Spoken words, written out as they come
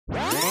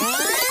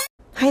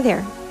Hi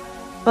there.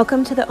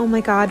 Welcome to the Oh My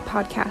God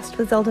podcast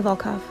with Zelda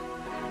Volkov.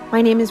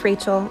 My name is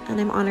Rachel, and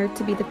I'm honored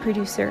to be the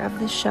producer of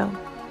this show.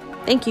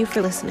 Thank you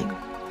for listening.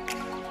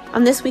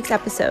 On this week's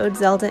episode,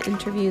 Zelda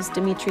interviews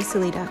Dmitry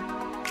Salita.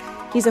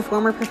 He's a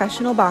former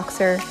professional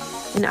boxer,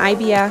 an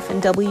IBF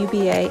and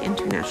WBA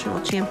international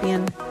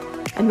champion,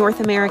 a North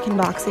American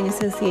Boxing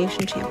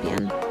Association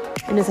champion,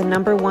 and is a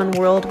 #1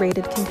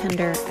 world-rated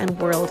contender and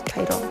world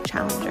title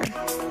challenger.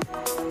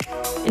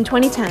 In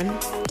 2010,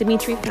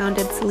 Dmitry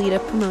founded Salita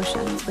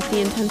Promotions with the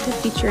intent of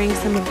featuring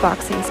some of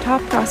boxing's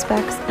top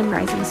prospects and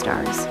rising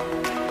stars.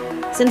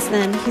 Since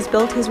then, he's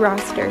built his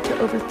roster to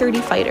over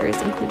 30 fighters,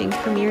 including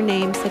premier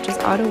names such as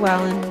Otto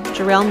Wallin,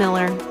 Jarrell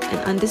Miller, an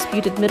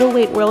undisputed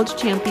middleweight world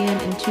champion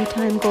and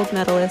 2-time gold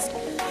medalist,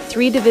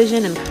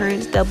 3-division and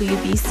current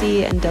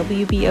WBC and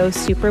WBO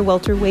super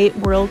welterweight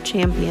world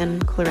champion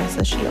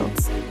Claressa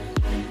Shields.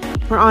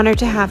 We're honored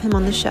to have him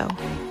on the show.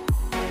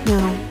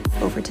 Now,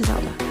 over to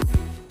Zelda.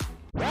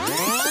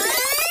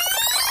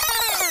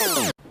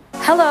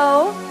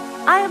 Hello,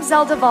 I am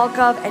Zelda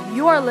Volkov, and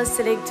you are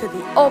listening to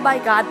the Oh My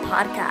God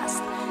podcast.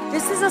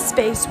 This is a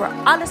space where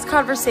honest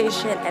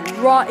conversation and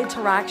raw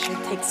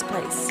interaction takes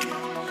place.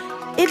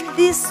 In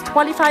these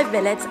 25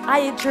 minutes,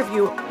 I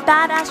interview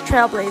badass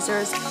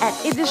trailblazers and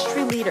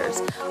industry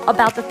leaders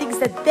about the things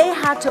that they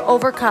had to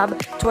overcome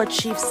to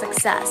achieve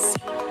success,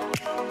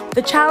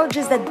 the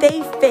challenges that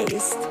they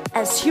faced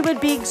as human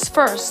beings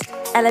first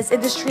and as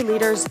industry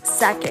leaders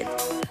second,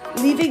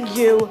 leaving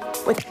you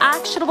with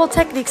actionable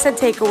techniques and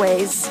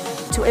takeaways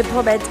to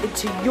implement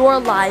into your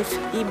life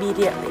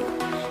immediately,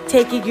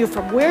 taking you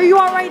from where you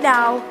are right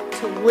now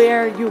to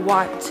where you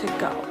want to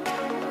go.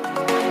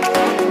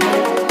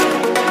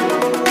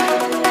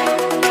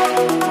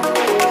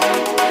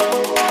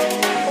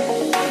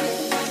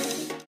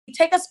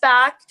 Take us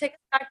back to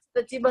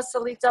the Dima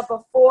Salita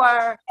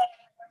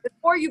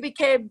before you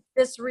became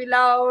this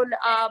renowned.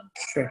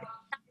 Sure.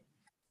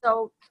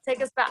 So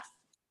take us back.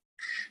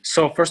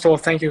 So first of all,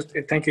 thank you.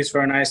 It's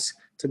very nice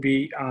to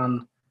be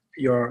on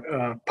your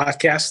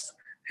podcast.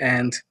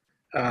 And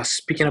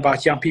speaking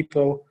about young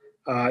people,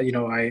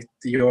 you're a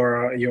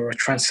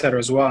trendsetter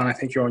as well, and I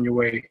think you're on your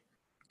way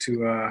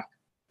to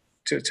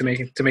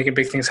making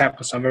big things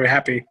happen. So I'm very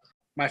happy.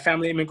 My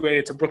family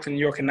immigrated to Brooklyn,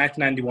 New York in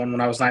 1991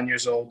 when I was 9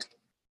 years old.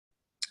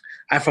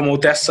 I'm from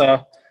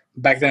Odessa,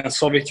 back then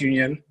Soviet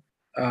Union.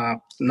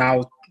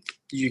 Now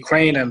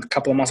Ukraine, and a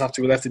couple of months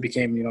after we left, it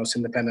became its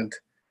independent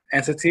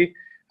entity.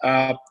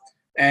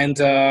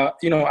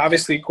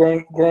 Obviously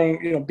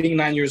growing, being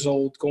 9 years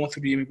old, going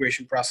through the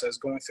immigration process,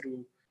 going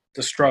through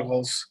the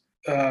struggles,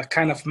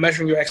 kind of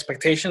measuring your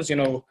expectations.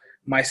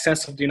 My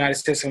sense of the United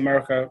States of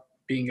America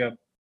being an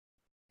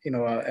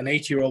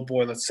 8-year-old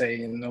boy, let's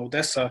say, in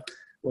Odessa,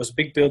 was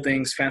big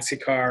buildings, fancy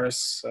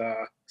cars,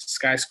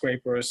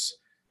 skyscrapers,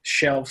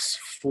 shelves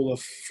full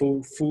of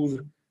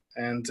food,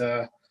 and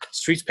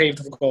streets paved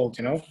with gold,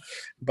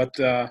 But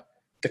the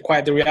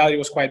reality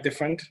was quite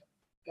different.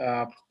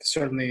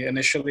 Certainly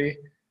initially,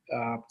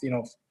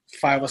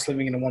 5 of us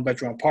living in a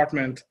 1-bedroom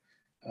apartment,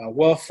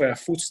 welfare,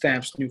 food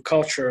stamps, new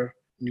culture,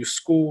 new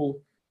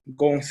school,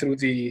 going through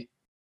the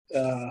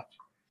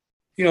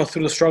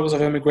struggles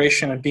of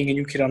immigration and being a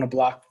new kid on the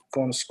block,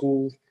 going to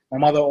school. My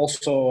mother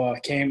also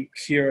came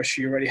here.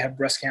 She already had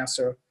breast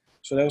cancer.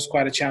 So that was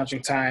quite a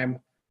challenging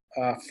time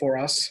for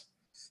us.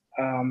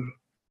 So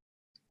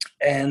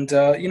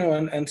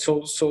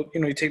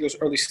you take those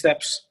early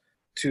steps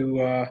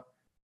to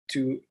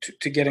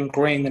get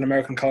ingrained in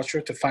American culture,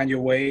 to find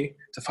your way,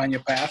 to find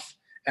your path.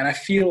 And I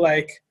feel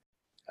like,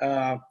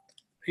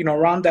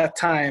 around that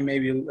time,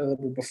 maybe a little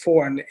bit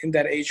before, and in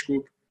that age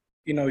group,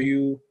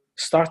 you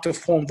start to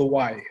form the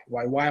why.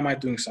 Why am I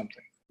doing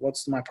something?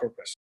 What's my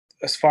purpose?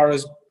 As far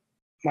as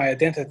my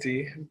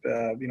identity,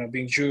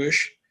 being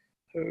Jewish,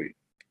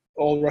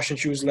 all Russian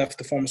Jews left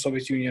the former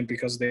Soviet Union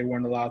because they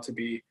weren't allowed to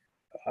be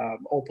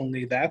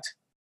openly that.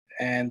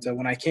 And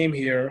when I came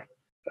here,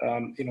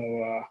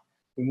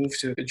 we moved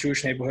to a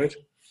Jewish neighborhood.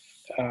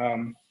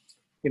 On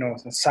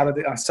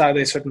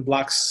Saturday, certain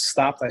blocks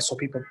stopped. I saw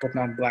people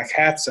putting on black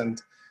hats and,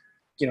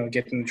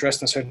 getting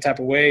dressed in a certain type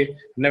of way.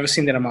 I've never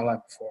seen that in my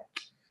life before.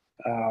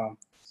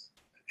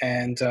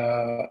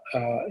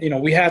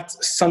 We had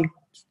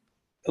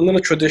a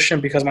little tradition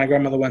because my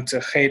grandmother went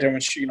to Cheder when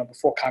she,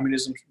 before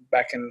communism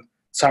back in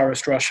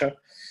Tsarist Russia.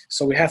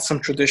 So we had some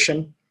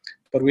tradition,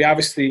 but we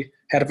obviously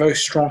had a very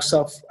strong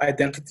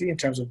self-identity in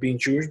terms of being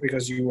Jewish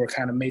because you were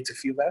kind of made to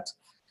feel that.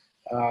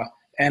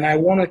 And I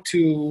wanted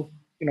to,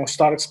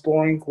 start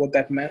exploring what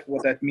that meant,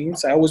 what that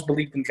means. I always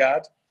believed in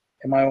God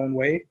in my own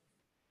way,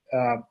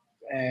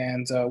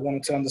 and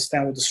wanted to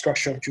understand what the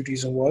structure of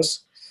Judaism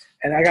was.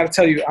 And I got to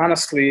tell you,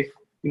 honestly,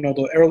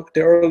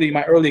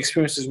 my early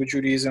experiences with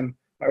Judaism,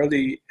 my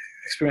early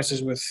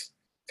experiences with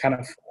kind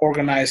of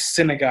organized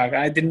synagogue,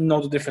 I didn't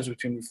know the difference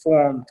between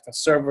Reformed,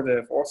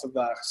 Conservative,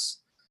 Orthodox.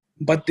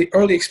 But the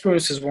early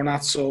experiences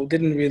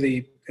didn't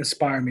really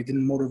inspire me,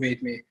 didn't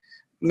motivate me.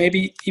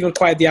 Maybe even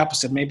quite the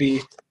opposite.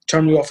 Maybe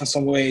turned me off in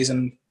some ways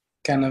and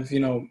kind of,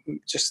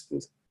 just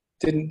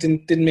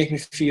didn't make me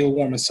feel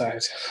warm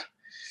inside.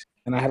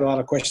 And I had a lot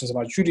of questions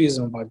about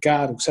Judaism, about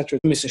God, etc.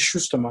 Mrs.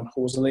 Schusterman,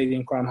 who was a lady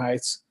in Crown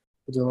Heights,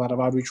 who did a lot of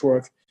outreach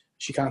work,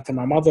 she contacted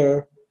my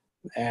mother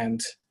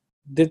and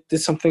did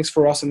some things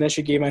for us. And then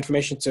she gave my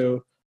information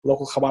to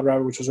local Chabad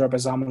rabbi, which was Rabbi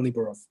Zalman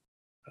Lieberov,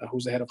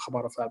 who's the head of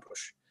Chabad of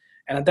Flatbush.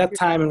 And at that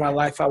time in my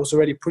life, I was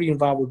already pretty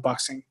involved with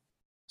boxing.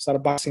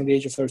 Started boxing at the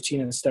age of 13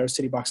 in the Star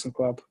City Boxing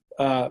Club.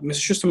 Mr.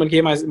 Schusterman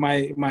gave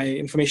my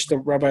information to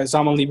Rabbi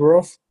Zalman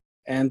Lieberov,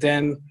 and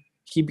then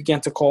he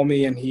began to call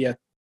me, and he had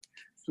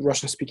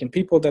Russian-speaking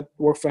people that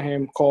worked for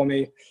him call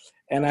me,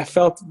 and I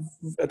felt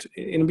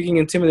in the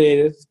beginning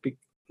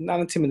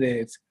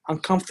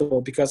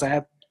uncomfortable, because I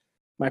had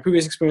my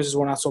previous experiences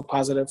were not so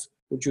positive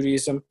with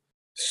Judaism.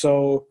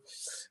 So,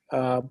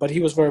 but he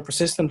was very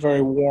persistent,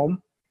 very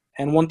warm.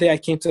 And one day I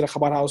came to the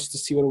Chabad house to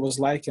see what it was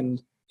like,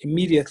 and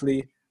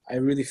immediately I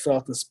really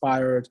felt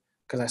inspired,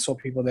 because I saw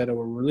people that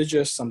were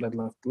religious, some that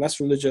were less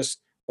religious,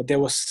 but there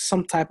was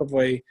some type of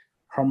a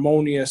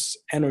harmonious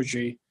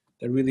energy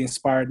that really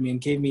inspired me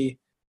and gave me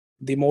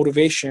the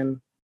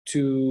motivation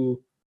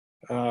to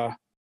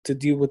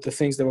deal with the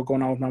things that were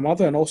going on with my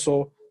mother, and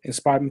also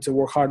inspired me to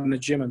work hard in the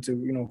gym and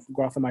to,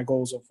 go after my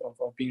goals of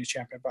being a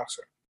champion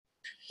boxer.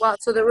 Wow.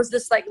 So there was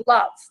this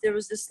love. There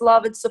was this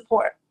love and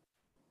support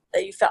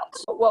that you felt.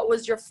 So what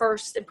was your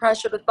first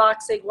impression with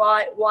boxing?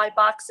 Why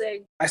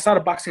boxing? I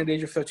started boxing at the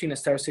age of 13 at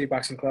Star City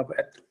Boxing Club.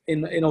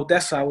 In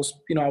Odessa, I was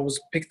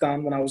picked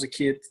on when I was a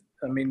kid.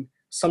 I mean,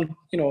 a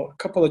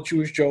couple of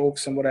Jewish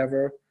jokes and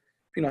whatever.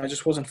 I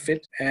just wasn't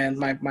fit. And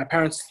my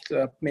parents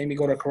made me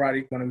go to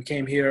karate. When we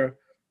came here,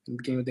 in the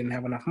beginning we didn't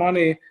have enough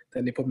money.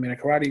 Then they put me in a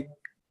karate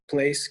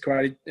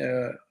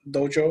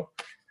dojo.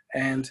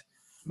 And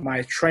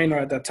my trainer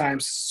at that time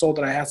saw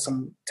that I had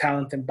some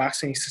talent in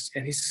boxing.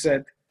 And he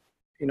said,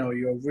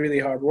 you're really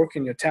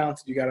hardworking, you're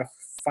talented, you got to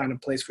find a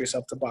place for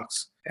yourself to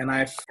box. And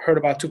I've heard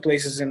about two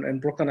places in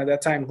Brooklyn at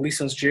that time,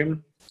 Gleason's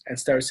Gym and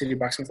Star City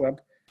Boxing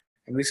Club.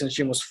 And Gleason's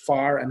Gym was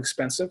far and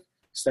expensive.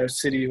 Star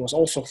City was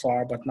also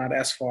far, but not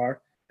as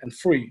far, and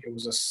free. It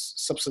was a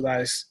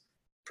subsidized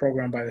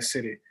program by the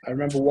city. I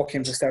remember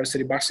walking to Star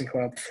City Boxing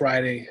Club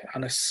Friday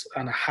on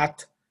a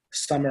hot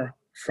summer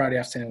Friday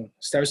afternoon.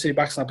 Star City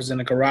Boxing Club is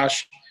in a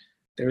garage.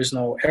 There is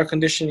no air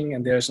conditioning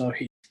and there's no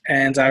heat.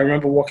 And I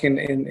remember walking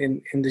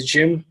in the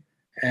gym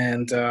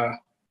and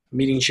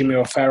meeting Jimmy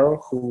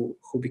O'Farrell, who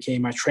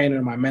became my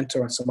trainer, my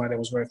mentor, and somebody that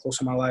was very close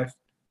in my life.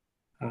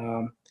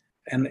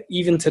 And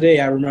even today,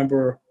 I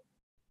remember,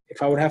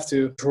 if I would have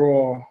to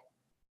draw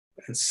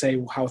and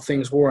say how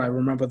things were, I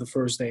remember the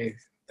first day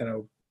that I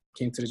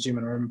came to the gym,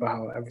 and I remember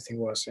how everything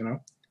was,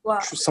 Wow.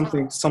 Some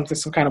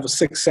kind of a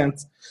sixth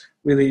sense,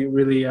 really,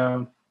 really.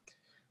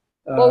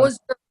 What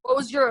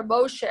was your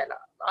emotion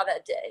on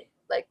that day?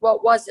 Like,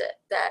 what was it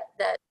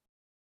that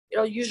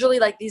usually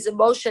these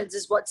emotions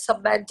is what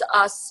cement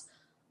us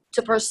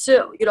to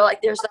pursue. We are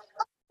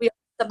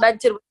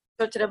cemented with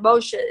certain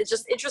emotion. It's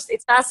just interesting.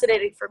 It's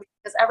fascinating for me,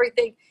 because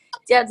everything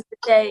at the end of the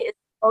day is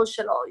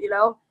emotional,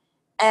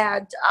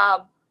 and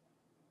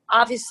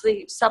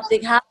obviously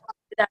something happened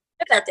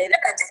that day.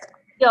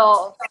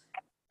 Well,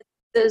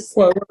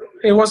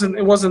 it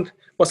wasn't.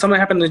 Well, something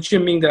happened in the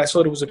gym, meaning that I saw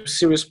it was a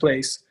serious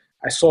place.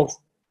 I saw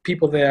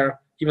people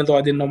there, even though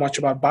I didn't know much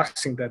about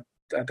boxing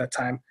at that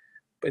time.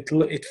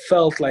 It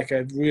felt like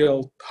a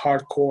real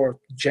hardcore,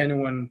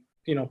 genuine,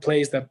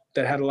 place that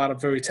had a lot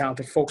of very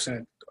talented folks in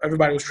it.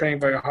 Everybody was training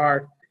very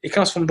hard. It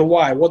comes from the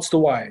why. What's the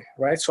why,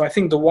 right? So I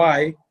think the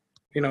why,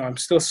 I'm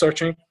still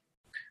searching,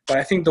 but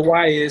I think the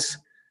why is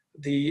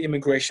the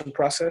immigration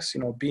process.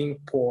 Being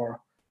poor,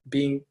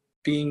 being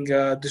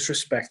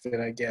disrespected,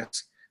 I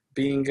guess,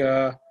 being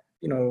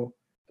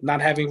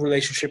not having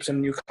relationships in a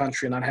new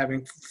country, not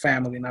having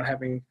family, not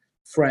having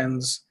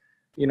friends,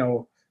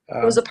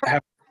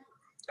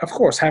 of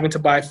course, having to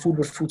buy food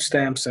with food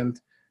stamps and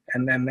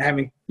then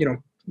having,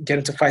 get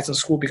into fights in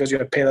school because you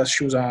had Payless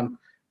shoes on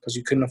because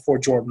you couldn't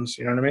afford Jordans.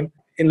 You know what I mean?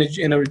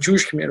 In a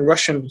Jewish community,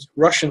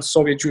 Russian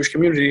Soviet Jewish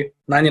community,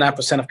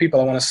 99% of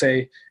people, I want to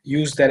say,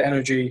 use that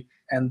energy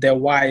and their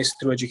why is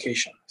through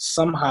education.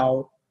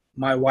 Somehow,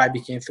 my why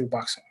became through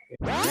boxing.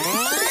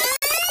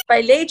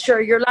 By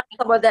nature, you're not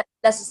someone that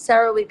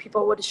necessarily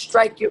people would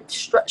strike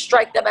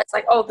them as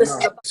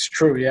It's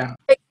true, yeah.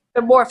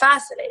 More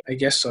fascinating. I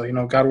guess so.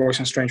 God works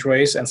in strange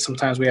ways, and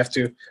sometimes we have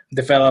to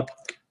develop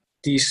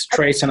these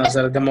traits in us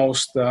that are the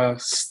most, kind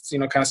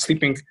of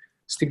sleeping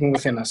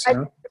within us. It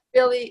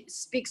really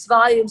speaks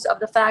volumes of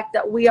the fact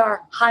that we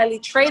are highly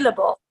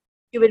trainable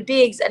human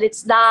beings, and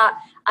it's not.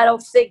 I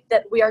don't think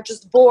that we are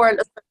just born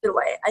a certain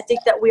way. I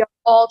think that we are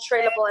all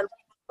trainable, and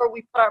where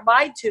we put our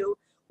mind to,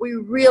 we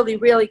really,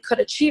 really could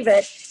achieve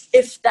it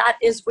if that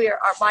is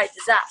where our mind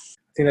is at.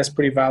 I think that's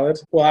pretty valid.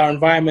 Well, our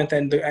environment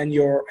and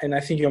I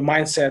think your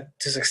mindset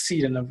to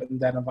succeed in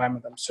that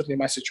environment. That's certainly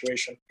my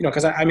situation.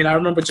 Because I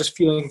remember just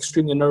feeling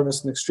extremely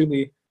nervous and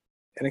extremely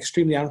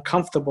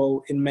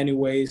uncomfortable in many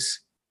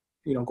ways.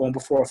 Going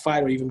before a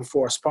fight or even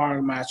before a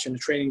sparring match in the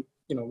training.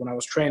 When I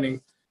was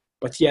training,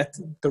 but yet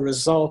the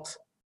result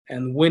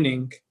and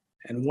winning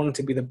and wanting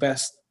to be the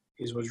best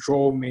is what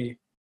drove me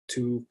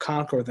to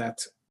conquer that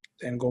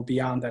and go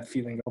beyond that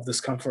feeling of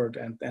discomfort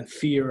and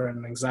fear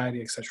and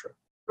anxiety, etc.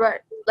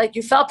 Right. Like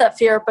you felt that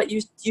fear, but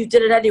you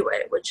did it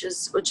anyway, which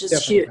is Definitely.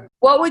 huge.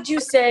 What would you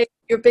say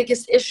your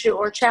biggest issue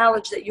or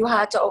challenge that you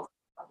had to overcome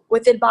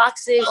within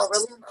boxing or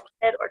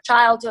relationship or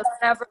childhood,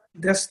 whatever?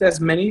 There's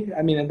many.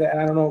 I mean, and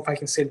I don't know if I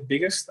can say the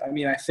biggest. I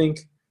mean, I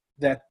think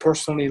that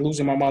personally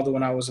losing my mother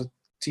when I was a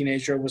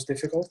teenager was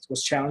difficult,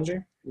 was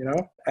challenging, you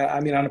know. I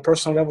mean, on a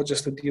personal level,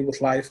 just to deal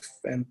with life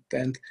and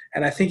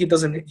I think it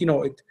doesn't, you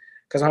know,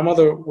 because my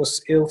mother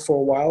was ill for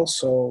a while,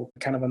 so I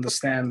kind of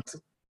understand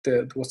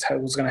what's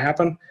going to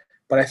happen.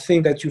 But I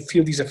think that you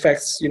feel these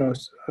effects, you know,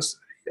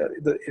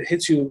 it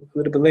hits you a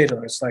little bit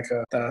later. It's like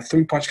a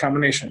three-punch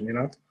combination, you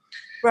know.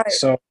 Right.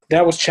 So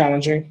that was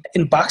challenging.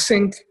 In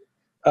boxing,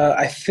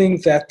 I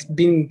think that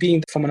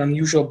being from an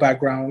unusual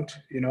background,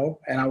 you know,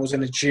 and I was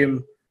in a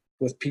gym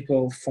with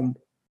people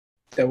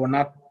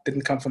that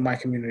didn't come from my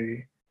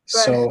community.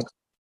 Right. So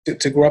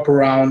to grow up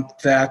around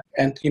that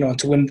and, you know,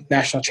 to win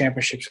national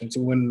championships and to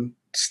win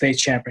state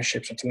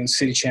championships and to win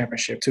city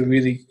championships, to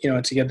really, you know,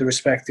 to get the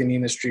respect in the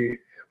industry,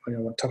 you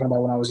know, talking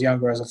about when I was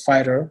younger as a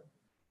fighter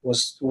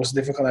was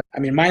difficult. I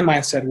mean, my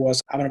mindset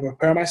was I'm going to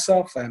prepare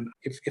myself, and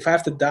if I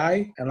have to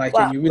die, and like,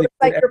 wow. you really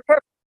like your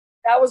purpose.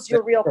 That was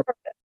your real purpose.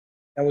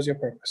 That was your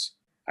purpose.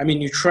 I mean,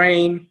 you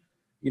train,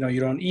 you know, you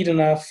don't eat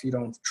enough, you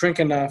don't drink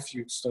enough,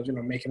 you start, you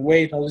know, making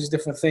weight, all these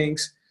different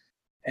things.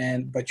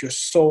 But you're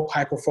so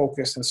hyper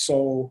focused and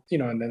so, you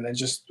know, and then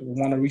just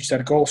want to reach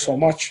that goal so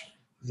much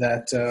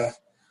that's the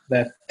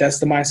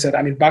mindset.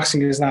 I mean,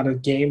 boxing is not a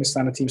game, it's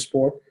not a team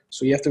sport.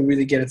 So you have to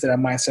really get into that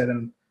mindset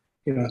and,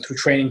 you know, through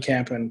training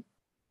camp, and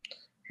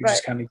you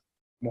just kind of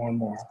more and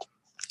more.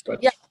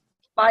 But yeah,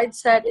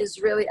 mindset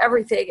is really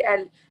everything.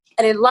 And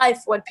in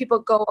life, when people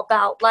go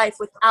about life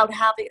without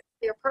having a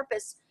clear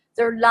purpose,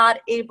 they're not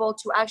able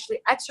to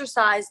actually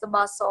exercise the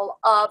muscle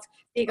of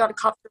being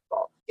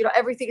uncomfortable. You know,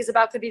 everything is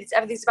about convenience.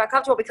 Everything's about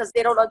comfortable because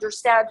they don't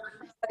understand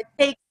what it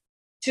takes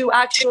to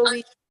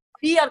actually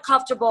be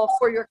uncomfortable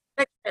for your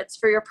convictions,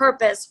 for your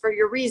purpose, for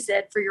your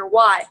reason, for your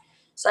why.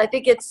 So I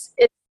think it's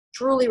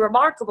truly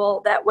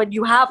remarkable that when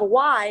you have a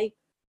why,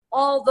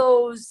 all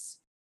those,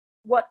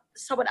 what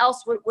someone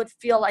else would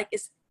feel like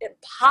is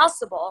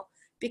impossible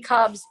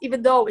becomes,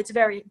 even though it's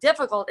very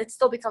difficult, it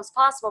still becomes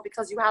possible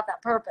because you have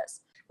that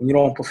purpose. When you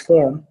don't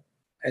perform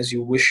as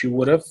you wish you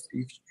would have,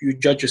 you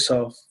judge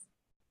yourself,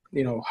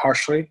 you know,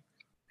 harshly,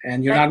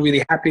 and you're not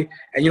really happy,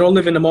 and you don't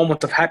live in the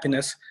moment of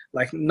happiness.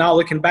 Like now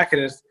looking back at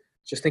it,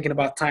 just thinking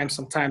about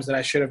sometimes that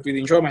I should have really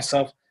enjoyed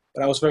myself,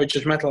 but I was very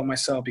judgmental of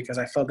myself because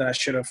I felt that I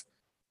should have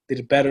did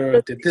it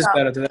better, did this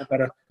better, did that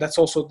better. That's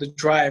also the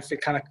drive.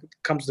 It kind of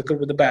comes the good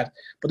with the bad.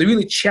 But the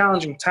really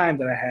challenging time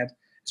that I had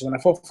is when I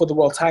fought for the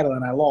world title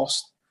and I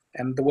lost,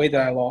 and the way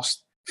that I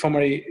lost from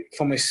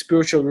a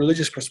spiritual,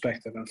 religious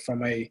perspective and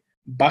from a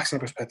boxing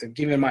perspective,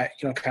 given my,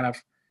 you know, kind of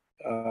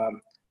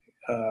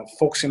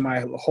focusing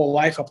my whole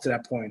life up to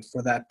that point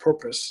for that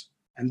purpose,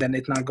 and then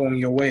it not going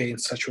your way in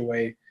such a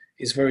way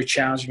is very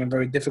challenging and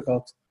very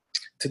difficult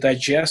to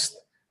digest.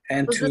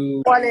 And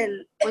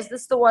was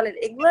this the one in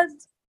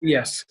England?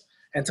 Yes,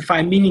 and to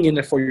find meaning in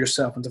it for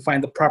yourself and to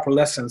find the proper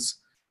lessons,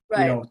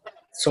 you know,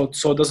 so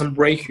it doesn't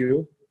break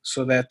you,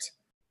 so that,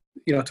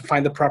 you know, to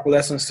find the proper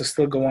lessons to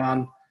still go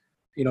on,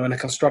 you know, in a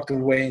constructive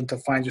way, and to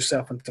find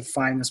yourself and to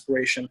find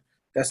inspiration.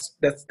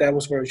 That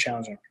was very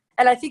challenging.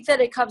 And I think that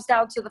it comes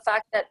down to the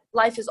fact that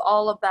life is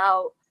all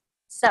about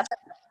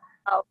setbacks.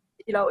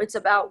 You know, it's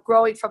about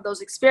growing from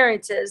those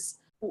experiences.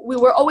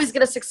 We're always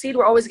going to succeed.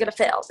 We're always going to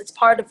fail. It's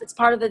part of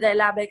the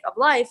dynamic of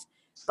life.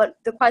 But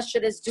the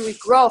question is, do we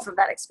grow from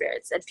that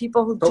experience? And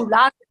people who do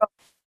not grow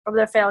from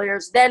their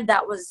failures, then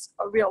that was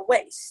a real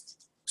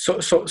waste. So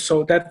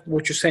that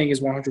what you're saying is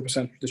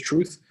 100% the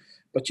truth.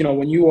 But, you know,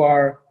 when you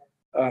are,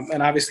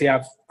 and obviously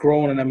I've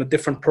grown and I'm a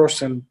different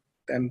person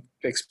and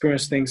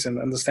experience things and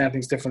understand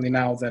things differently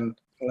now than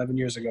 11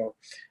 years ago.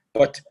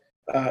 But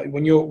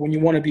when you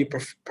want to be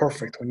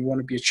perfect, when you want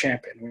to be a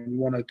champion,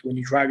 when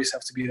you drive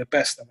yourself to be the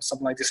best, and when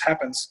something like this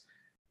happens,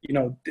 you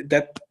know,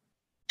 that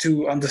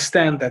to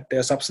understand that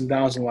there's ups and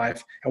downs in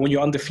life, and when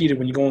you're undefeated,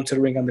 when you go into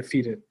the ring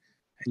undefeated,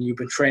 and you've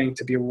been training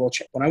to be a world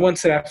champion. When I went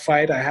to that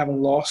fight, I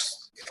haven't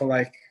lost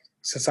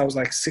since I was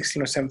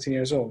 16 or 17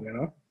 years old. You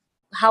know.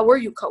 How were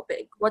you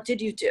coping? What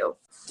did you do?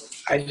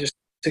 I just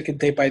took it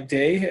day by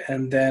day,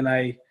 and then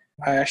I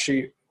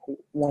actually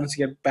wanted to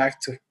get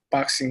back to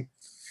boxing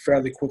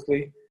fairly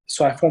quickly.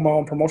 So I formed my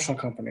own promotional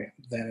company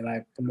then, and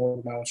I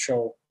promoted my own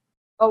show.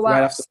 Oh, wow.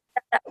 Right after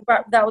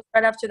that was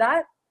right after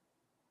that?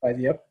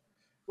 Yep.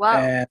 Wow.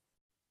 And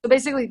so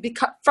basically,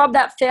 from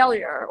that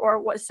failure or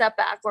what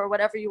setback or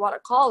whatever you want to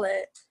call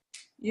it,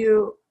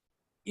 you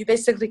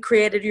basically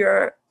created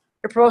your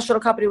promotional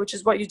company, which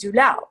is what you do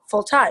now,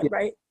 full time,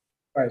 right?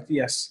 Right.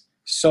 Yes.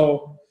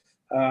 So,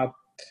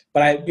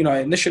 but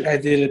initially I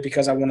did it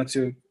because I wanted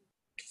to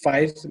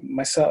fight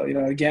myself, you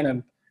know, again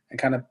and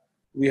kind of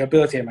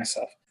rehabilitate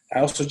myself. I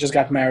also just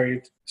got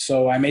married,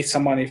 so I made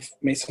some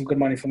good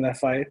money from that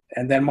fight,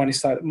 and then money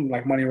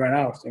ran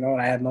out, you know,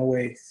 and I had no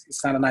way.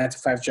 It's not a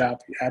 9-to-5 job.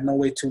 I had no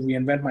way to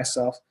reinvent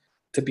myself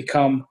to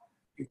become,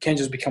 you can't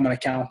just become an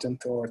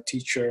accountant or a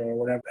teacher or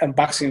whatever. And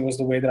boxing was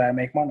the way that I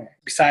make money.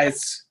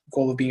 Besides the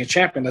goal of being a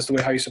champion, that's the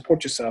way how you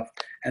support yourself.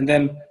 And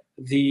then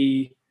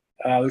the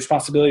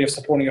responsibility of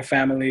supporting a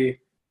family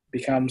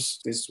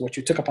is what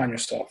you took upon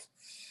yourself.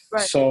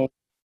 Right. So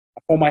I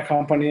owned my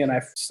company and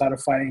I started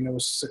fighting, and it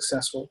was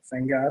successful,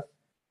 thank God.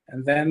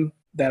 And then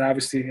that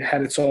obviously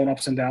had its own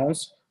ups and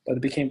downs, but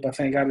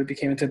thank God it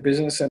became into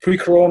business. And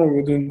pre-Corona, we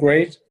were doing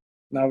great.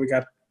 Now we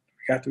got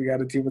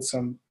to deal with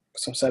some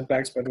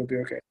setbacks, but it'll be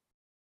okay.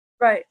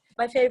 Right.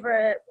 My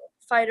favorite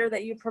fighter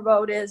that you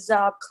promote is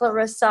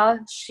Claressa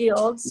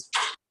Shields.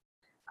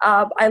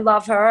 I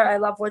love her. I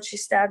love what she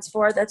stands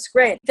for. That's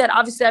great. That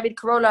obviously, I mean,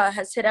 Corona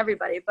has hit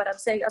everybody, but I'm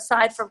saying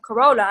aside from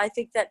Corona, I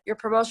think that your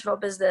promotional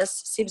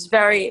business seems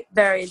very,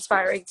 very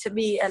inspiring to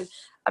me, and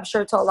I'm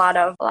sure to a lot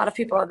of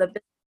people in the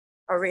business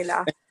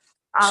arena.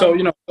 So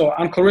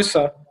on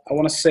Claressa, I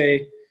want to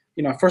say,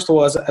 first of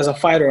all, as a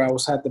fighter, I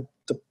had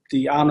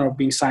the honor of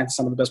being signed to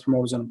some of the best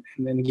promoters in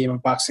the game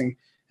of boxing.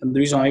 And the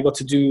reason I'm able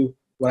to do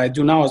what I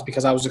do now is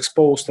because I was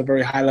exposed to a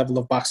very high level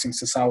of boxing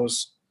since I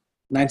was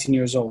 19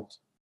 years old,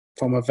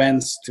 from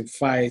events to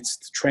fights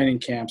to training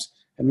camps,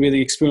 and really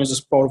experienced the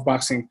sport of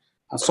boxing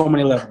on so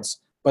many levels.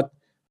 But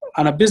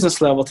on a business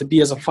level, to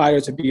be as a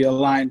fighter, to be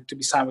aligned, to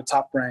be signed with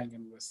Top Rank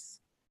and with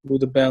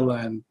Buda Bella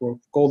and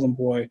Golden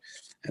Boy,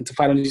 and to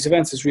fight on these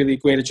events is really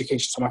great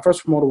education. So my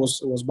first promoter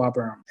was Bob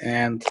Arum,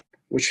 and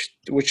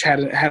which had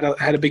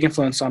a big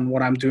influence on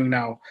what I'm doing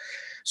now.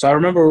 So I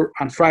remember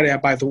on Friday I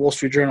bought the Wall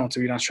Street Journal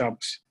to read on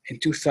Shabbos. In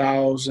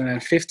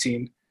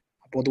 2015,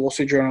 I bought the Wall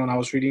Street Journal and I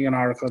was reading an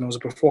article, and it was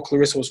before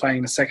Claressa was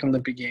fighting the second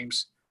Olympic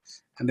Games.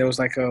 And there was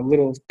like a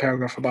little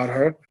paragraph about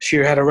her. She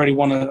had already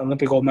won an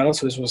Olympic gold medal,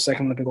 so this was a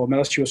second Olympic gold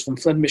medal. She was from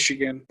Flint,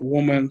 Michigan. The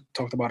woman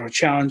talked about her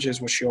challenges,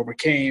 what she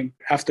overcame.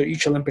 After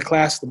each Olympic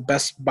class, the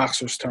best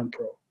boxers turned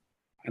pro.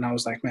 And I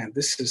was like, man,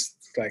 this is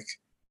like,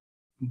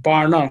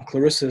 bar none,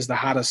 Claressa is the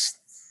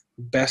hottest,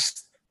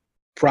 best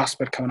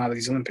prospect coming out of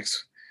these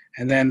Olympics.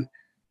 And then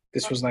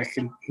this was like,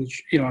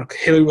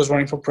 Hillary was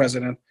running for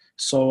president.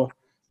 So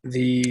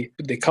the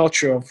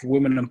culture of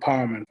women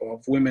empowerment,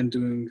 of women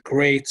doing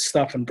great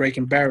stuff and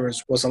breaking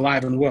barriers was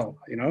alive and well,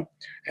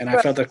 And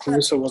I felt that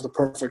Claressa was the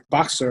perfect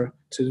boxer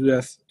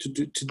to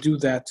do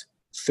that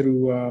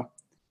through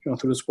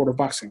the sport of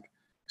boxing.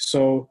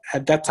 So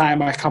at that time,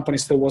 my company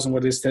still wasn't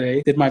what it is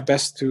today. Did my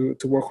best to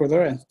work with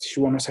her, and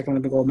she won her second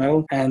Olympic gold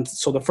medal. And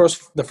so the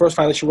first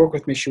fight that she worked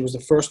with me, she was the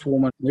first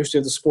woman in the history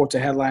of the sport to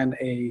headline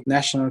a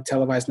national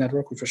televised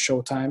network, which was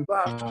Showtime.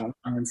 Wow.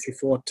 And she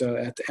fought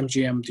at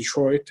MGM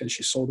Detroit, and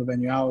she sold the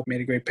venue out,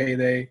 made a great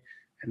payday,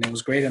 and it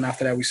was great. And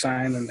after that, we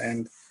signed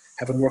and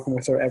have been working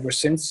with her ever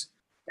since.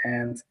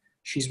 And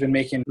she's been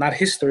making not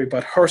history,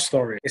 but her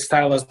story. It's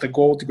titled as the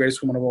GOAT, the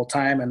greatest woman of all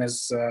time, and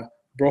as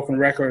broken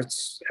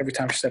records every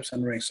time she steps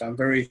in the ring. So I'm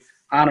very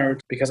honored,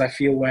 because I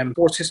feel when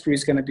sports history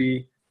is going to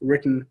be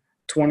written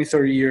 20,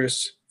 30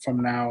 years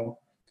from now,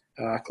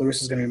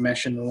 Claressa is going to be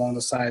mentioned along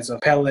the sides of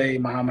Pele,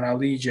 Muhammad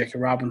Ali, Jackie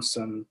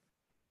Robinson,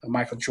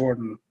 Michael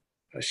Jordan.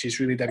 She's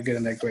really that good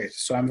and that great.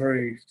 So I'm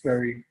very,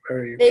 very,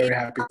 very, very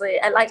happy.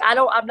 And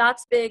I'm not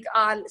big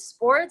on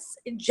sports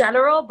in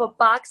general, but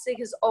boxing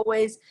has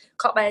always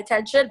caught my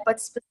attention, but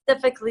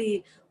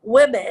specifically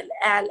women.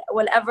 And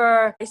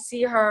whenever I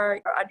see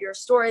her on your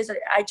stories,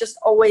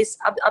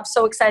 I'm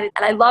so excited.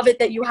 And I love it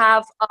that you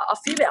have a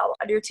female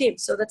on your team.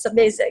 So that's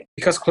amazing.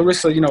 Because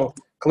Claressa,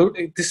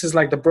 this is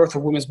like the birth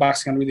of women's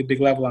boxing on a really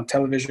big level on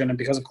television. And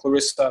because of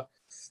Claressa,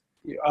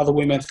 other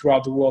women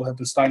throughout the world have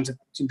been starting to,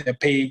 their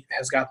pay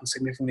has gotten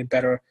significantly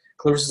better.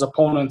 Claressa's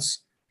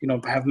opponents,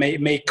 have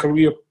made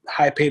career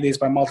high paydays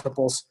by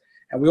multiples.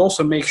 And we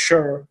also make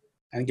sure,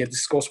 and again,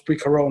 this goes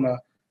pre-Corona,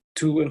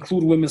 to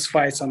include women's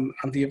fights on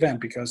the event,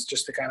 because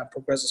just to kind of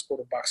progress the sport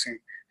of boxing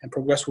and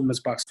progress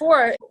women's boxing.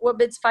 For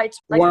women's fights.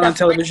 Weren't on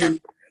television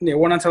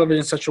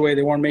in such a way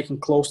they weren't making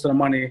close to the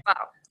money. Wow.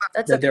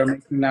 That they're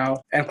making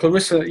now. And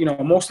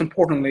Claressa, most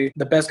importantly,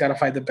 the best got to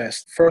fight the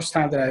best. First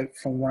time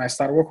from when I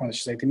started working on this,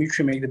 she's like,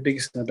 Dimitri made the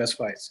biggest and the best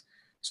fights.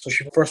 So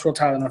she first world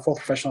title in her fourth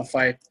professional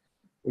fight,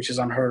 which is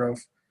unheard of.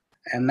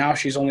 And now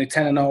she's only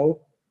 10-0,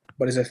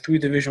 but is a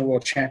 3-division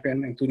world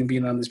champion, including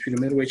being an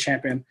undisputed middleweight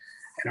champion.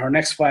 And her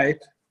next fight,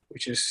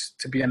 which is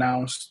to be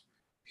announced,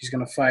 she's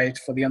going to fight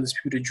for the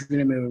undisputed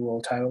junior middleweight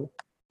world title.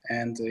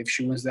 And if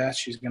she wins that,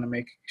 she's going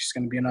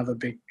to be another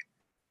big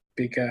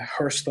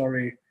her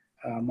story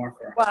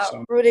marker. Wow,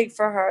 so rooting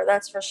for her,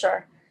 that's for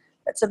sure.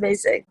 That's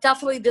amazing.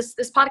 Definitely this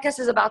podcast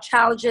is about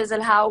challenges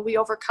and how we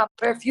overcome.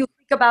 If you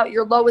think about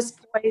your lowest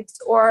points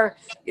or,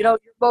 your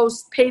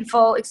most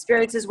painful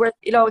experiences where,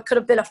 it could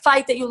have been a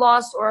fight that you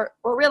lost or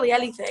really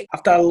anything.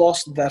 After I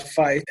lost that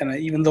fight, and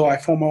even though I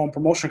formed my own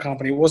promotion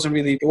company, it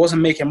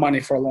wasn't making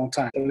money for a long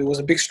time. It was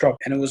a big struggle,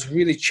 and it was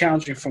really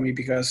challenging for me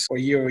because for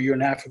a year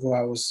and a half ago,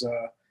 I was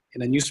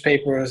in the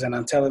newspapers and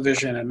on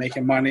television and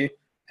making money.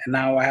 And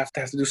now I have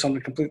to do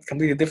something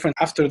completely different.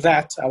 After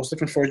that, I was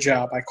looking for a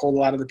job. I called a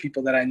lot of the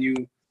people that I knew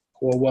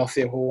who were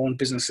wealthy, who owned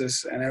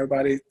businesses, and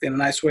everybody in a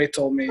nice way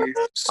told me,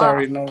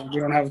 sorry, no, we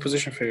don't have a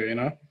position for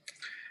you,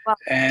 Wow.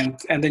 And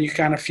then you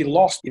kind of feel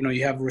lost.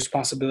 You have a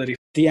responsibility.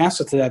 The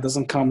answer to that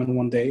doesn't come in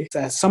one day.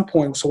 At some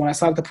point, so when I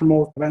started to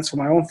promote events for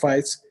my own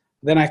fights,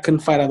 then I couldn't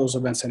fight at those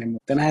events anymore.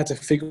 Then I had to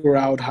figure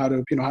out how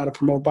to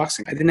promote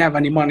boxing. I didn't have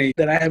any money.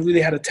 That I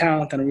really had a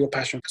talent and a real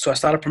passion. So I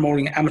started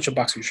promoting an amateur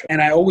boxing show.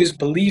 And I always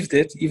believed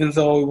it, even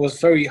though it was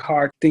very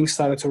hard. Things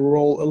started to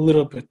roll a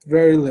little bit,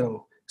 very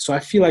little. So I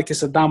feel like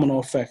it's a domino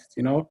effect,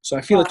 So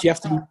I feel like you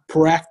have to be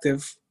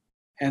proactive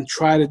and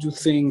try to do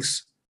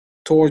things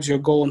towards your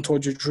goal and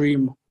towards your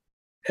dream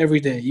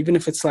every day, even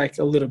if it's like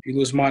a little. You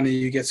lose money,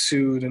 you get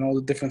sued, and all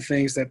the different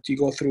things that you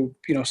go through,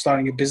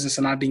 starting a business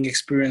and not being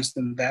experienced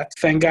in that.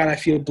 Thank God I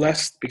feel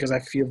blessed because I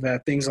feel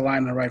that things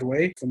align the right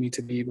way for me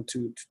to be able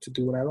to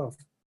do what I love.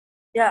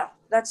 Yeah,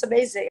 that's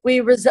amazing.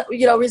 We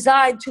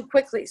resign too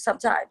quickly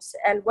sometimes.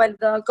 And when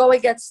the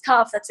going gets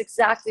tough, that's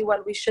exactly when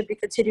we should be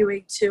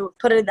continuing to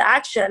put it into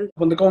action.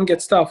 When the going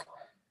gets tough,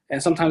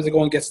 and sometimes the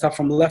going gets tough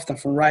from left and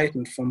from right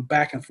and from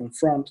back and from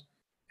front,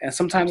 and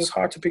sometimes it's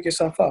hard to pick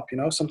yourself up,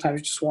 Sometimes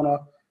you just want to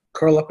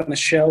curl up in a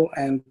shell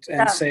and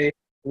say,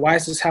 why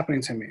is this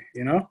happening to me,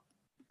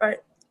 Right.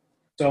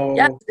 So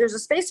yeah, there's a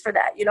space for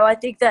that. I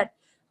think that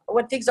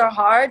when things are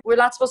hard, we're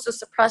not supposed to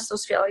suppress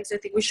those feelings. I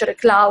think we should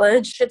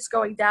acknowledge shit's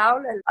going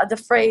down. And the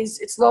phrase,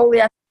 it's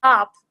lonely at the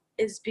top,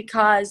 is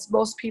because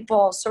most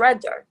people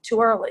surrender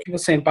too early. People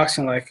say in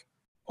boxing like,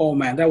 oh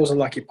man, that was a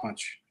lucky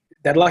punch.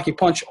 That lucky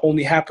punch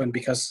only happened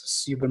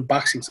because you've been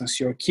boxing since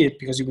you're a kid,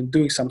 because you've been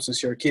doing something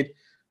since you're a kid.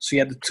 So you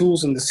had the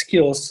tools and the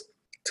skills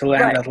to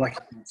land that lucky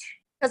punch.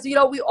 Because,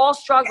 we all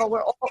struggle.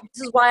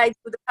 This is why I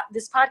do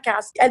this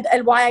podcast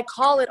and why I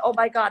call it Oh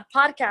My God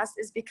Podcast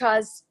is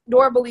because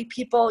normally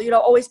people,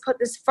 always put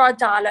this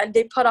front on and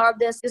they put on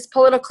this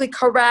politically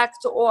correct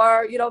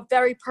or,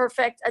 very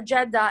perfect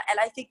agenda. And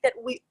I think that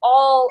we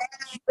all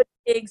human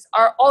beings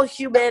are all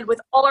human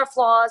with all our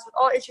flaws, with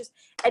all issues.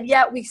 And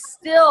yet we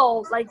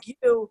still, like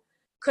you,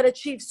 could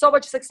achieve so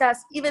much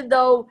success, even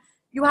though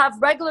you have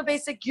regular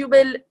basic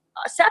human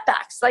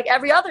setbacks like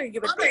every other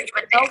human being.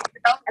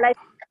 And I think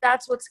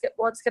that's what's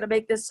going to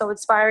make this so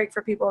inspiring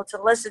for people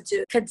to listen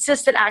to.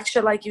 Consistent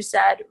action, like you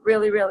said,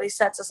 really, really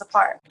sets us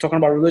apart. Talking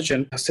about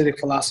religion, Hasidic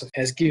philosophy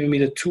has given me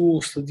the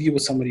tools to deal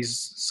with some of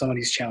these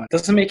challenges.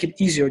 Doesn't make it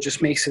easier,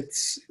 just makes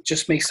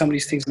some of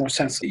these things more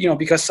sensible.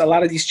 Because a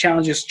lot of these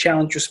challenges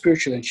challenge your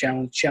spiritual and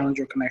challenge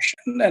your connection.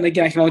 And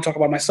again, I can only talk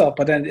about myself,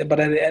 but at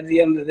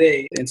the end of the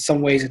day, in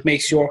some ways, it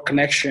makes your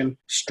connection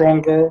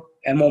stronger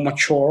and more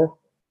mature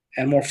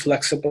and more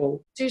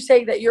flexible. So you're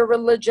saying that your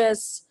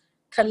religious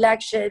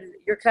connection,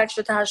 your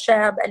connection to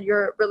Hashem and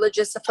your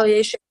religious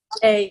affiliation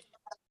today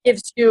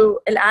gives you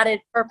an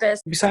added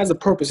purpose. Besides the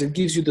purpose, it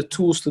gives you the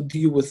tools to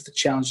deal with the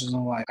challenges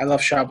in life. I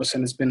love Shabbos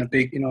and it's been a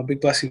big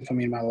blessing for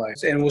me in my life.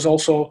 And it was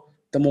also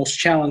the most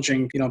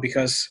challenging,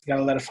 because I got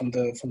a letter from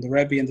the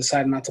Rebbe and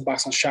decided not to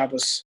box on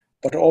Shabbos.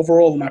 But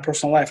overall, in my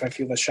personal life, I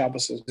feel that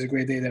Shabbos is a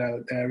great day that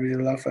I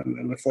really love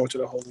and look forward to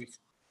the whole week.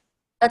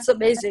 That's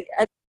amazing.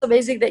 And it's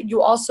amazing that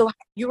you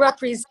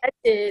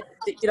represented,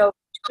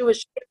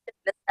 Jewish faith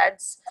in a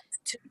sense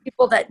to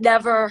people that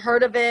never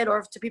heard of it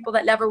or to people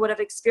that never would have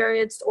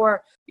experienced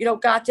or,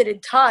 gotten in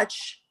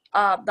touch,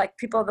 like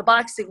people in the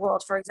boxing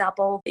world, for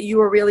example. You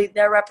were really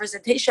their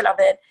representation of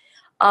it.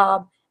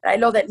 And I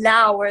know that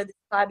now we're in the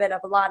climate of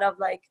a lot of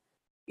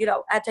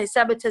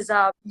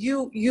anti-Semitism.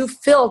 You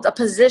filled a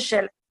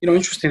position.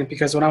 Interesting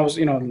because when I was,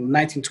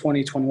 19,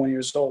 20, 21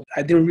 years old,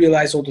 I didn't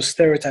realize all the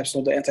stereotypes,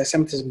 all the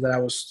anti-Semitism that I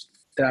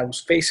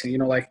was facing.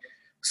 Like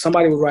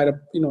somebody would write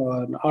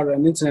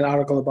an internet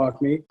article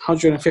about me,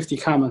 150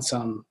 comments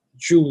on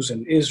Jews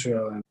and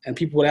Israel, and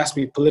people would ask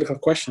me political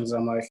questions.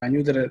 I'm like, I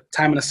knew that a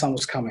time in the sun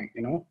was coming,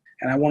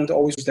 and I wanted to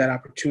always use that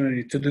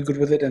opportunity to do good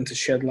with it and to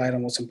shed light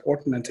on what's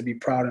important and to be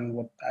proud in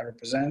what I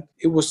represent.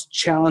 It was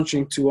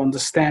challenging to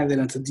understand it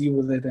and to deal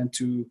with it and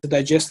to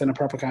digest it in a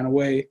proper kind of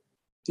way.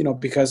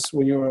 Because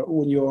when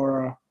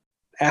you're an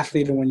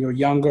athlete and when you're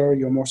younger,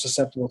 you're more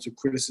susceptible to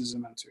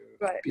criticism and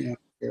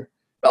to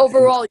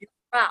overall, you're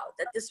proud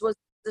that this was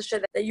the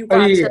shit that you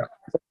got. Yeah,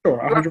 for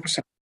sure, 100%.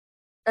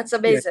 That's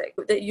amazing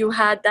that you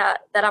had that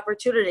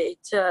opportunity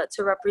to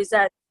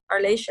represent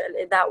our nation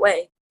in that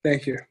way.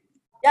 Thank you.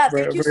 Yeah,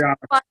 thank you so much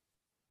for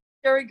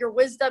sharing your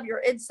wisdom, your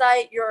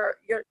insight, your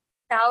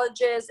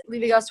challenges,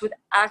 leaving us with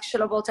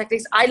actionable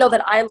techniques. I know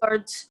that I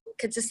learned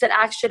consistent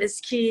action is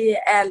key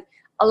and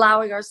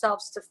allowing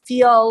ourselves to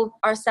feel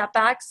our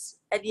setbacks,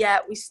 and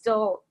yet we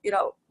still,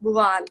 move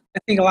on. I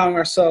think allowing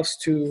ourselves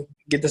to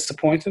get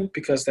disappointed,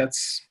 because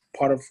that's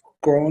part of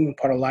growing and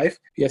part of life.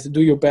 You have to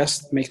do your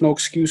best, make no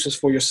excuses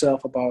for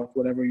yourself about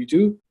whatever you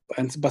do.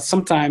 But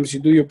sometimes you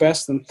do your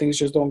best and things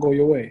just don't go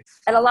your way.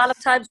 And a lot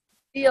of times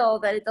we feel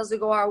that it doesn't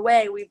go our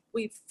way.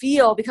 We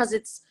feel because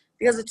it's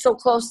so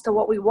close to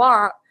what we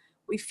want,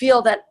 we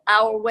feel that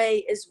our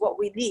way is what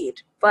we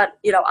need. But,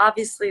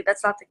 obviously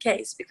that's not the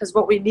case, because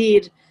what we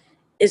need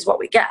is what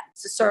we get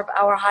to serve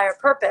our higher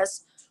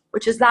purpose,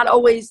 which is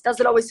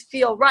doesn't always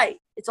feel right.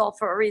 It's all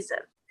for a reason.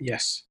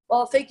 Yes.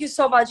 Well, thank you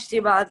so much,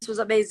 Dima. This was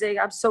amazing.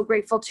 I'm so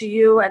grateful to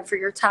you and for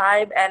your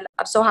time. And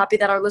I'm so happy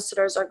that our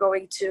listeners are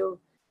going to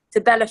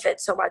to benefit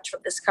so much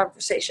from this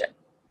conversation.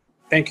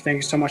 Thank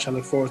you so much. I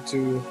look forward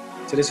to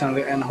this,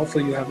 and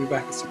hopefully you have me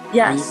back.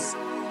 Yes.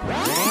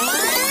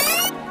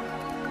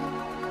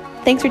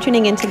 Thanks for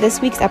tuning in to this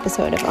week's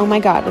episode of Oh My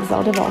God with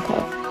Zelda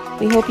Volkov.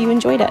 We hope you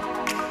enjoyed it.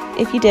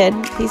 If you did,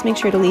 please make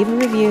sure to leave a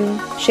review,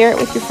 share it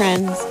with your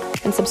friends,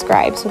 and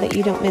subscribe so that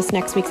you don't miss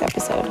next week's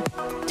episode.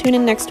 Tune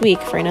in next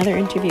week for another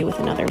interview with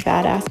another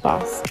badass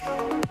boss.